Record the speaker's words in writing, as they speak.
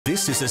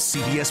This is a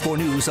CBS 4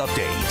 News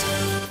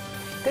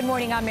update. Good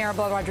morning. I'm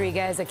Maribel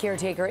Rodriguez. A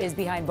caretaker is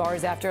behind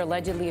bars after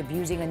allegedly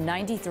abusing a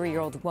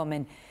 93-year-old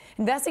woman.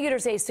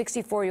 Investigators say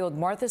 64-year-old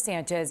Martha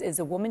Sanchez is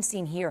the woman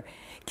seen here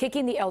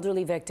kicking the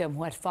elderly victim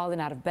who had fallen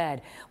out of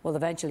bed. Well,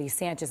 eventually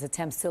Sanchez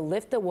attempts to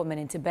lift the woman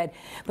into bed,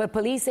 but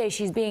police say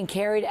she's being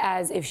carried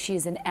as if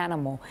she's an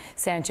animal.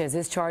 Sanchez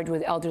is charged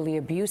with elderly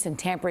abuse and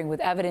tampering with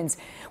evidence.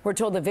 We're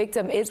told the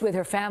victim is with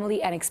her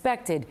family and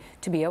expected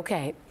to be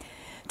okay.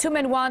 Two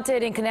men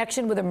wanted in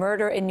connection with a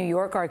murder in New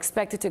York are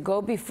expected to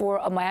go before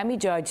a Miami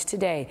judge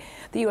today.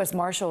 The U.S.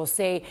 Marshals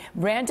say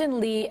Brandon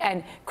Lee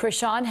and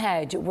Krishan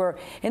Hedge were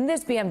in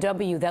this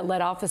BMW that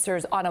led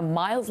officers on a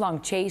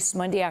miles-long chase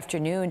Monday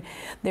afternoon.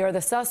 They are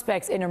the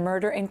suspects in a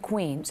murder in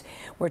Queens.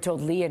 We're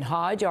told Lee and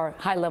Hodge are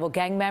high-level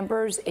gang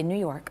members in New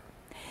York.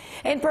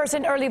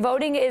 In-person early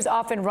voting is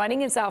off and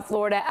running in South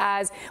Florida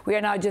as we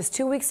are now just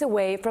 2 weeks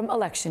away from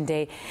Election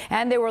Day.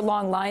 And there were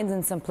long lines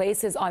in some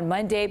places on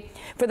Monday.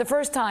 For the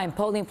first time,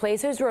 polling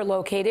places were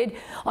located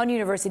on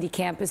university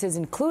campuses,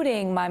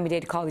 including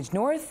Miami-Dade College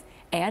North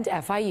and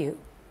FIU.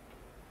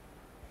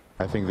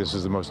 I think this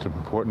is the most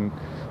important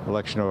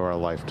election of our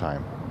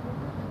lifetime.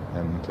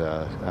 And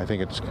I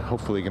think it's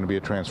hopefully going to be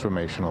a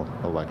transformational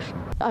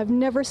election. I've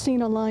never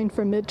seen a line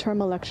for midterm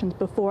elections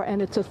before,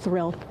 and it's a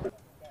thrill.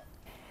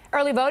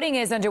 Early voting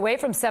is underway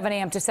from 7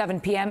 a.m. to 7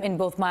 p.m. in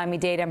both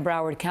Miami-Dade and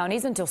Broward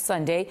counties until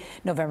Sunday,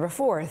 November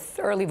 4th.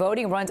 Early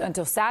voting runs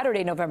until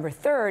Saturday, November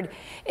 3rd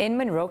in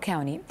Monroe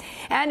County.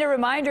 And a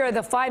reminder,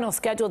 the final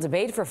scheduled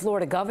debate for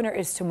Florida governor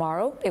is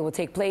tomorrow. It will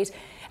take place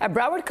at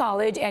Broward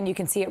College, and you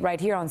can see it right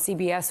here on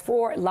CBS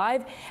 4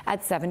 live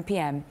at 7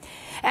 p.m.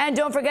 And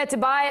don't forget to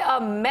buy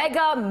a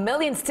Mega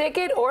Millions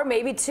ticket, or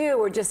maybe two.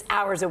 We're just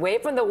hours away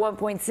from the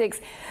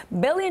 $1.6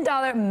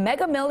 billion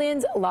Mega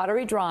Millions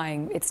lottery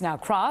drawing. It's now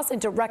crossed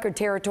into record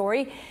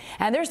territory,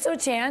 and there's still a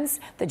chance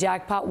the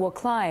jackpot will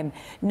climb.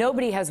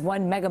 Nobody has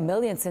won Mega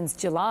Millions since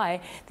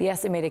July. The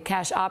estimated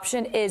cash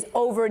option is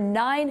over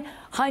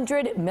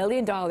 $900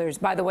 million.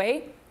 By the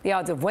way, the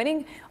odds of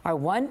winning are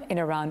 1 in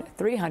around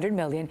 300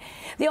 million.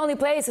 The only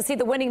place to see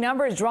the winning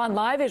numbers drawn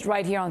live is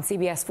right here on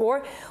CBS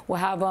 4. We'll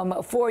have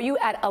them for you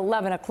at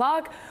 11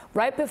 o'clock,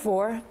 right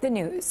before the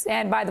news.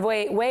 And by the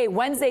way,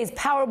 Wednesday's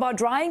Powerball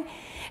drawing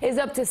is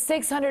up to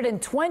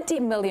 $620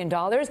 million.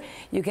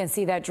 You can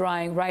see that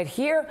drawing right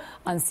here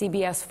on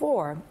CBS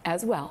 4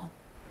 as well.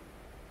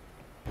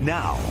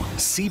 Now,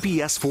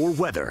 CBS 4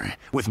 weather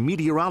with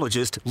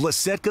meteorologist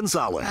Lisette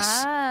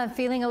Gonzalez.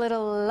 Feeling a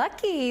little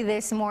lucky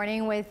this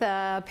morning with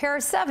a pair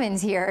of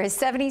sevens here.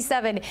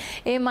 77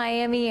 in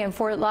Miami and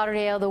Fort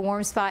Lauderdale, the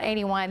warm spot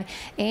 81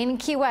 in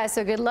Key West.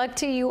 So good luck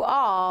to you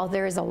all.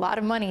 There is a lot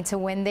of money to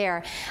win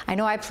there. I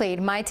know I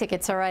played my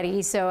tickets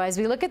already. So as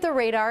we look at the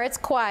radar, it's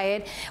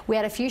quiet. We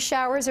had a few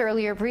showers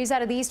earlier. Breeze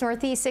out of the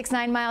east-northeast,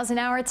 6-9 miles an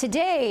hour.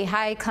 Today,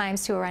 high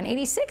climbs to around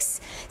 86,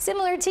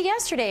 similar to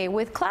yesterday,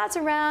 with clouds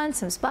around,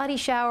 some spotty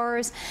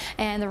showers,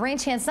 and the rain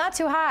chance not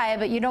too high,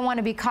 but you don't want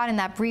to be caught in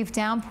that brief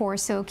downpour.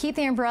 So keep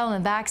the umbrella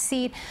in the back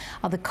seat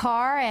of the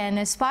car.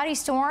 And spotty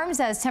storms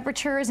as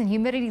temperatures and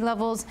humidity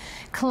levels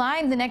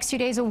climb the next 2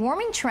 days. A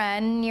warming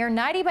trend near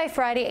 90 by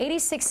Friday,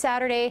 86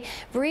 Saturday.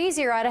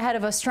 Breezy right ahead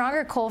of a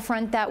stronger cold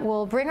front that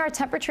will bring our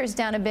temperatures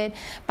down a bit.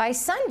 By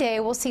Sunday,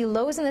 we'll see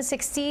lows in the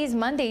 60s,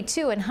 Monday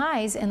too, and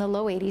highs in the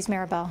low 80s.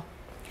 Maribel.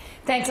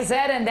 Thanks,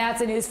 Lisette, and that's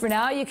the news for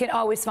now. You can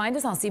always find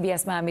us on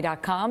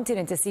CBSMiami.com. Tune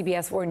into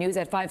CBS 4 News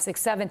at 5,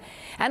 6, 7,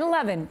 and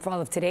 11 for all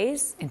of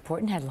today's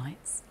important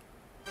headlines.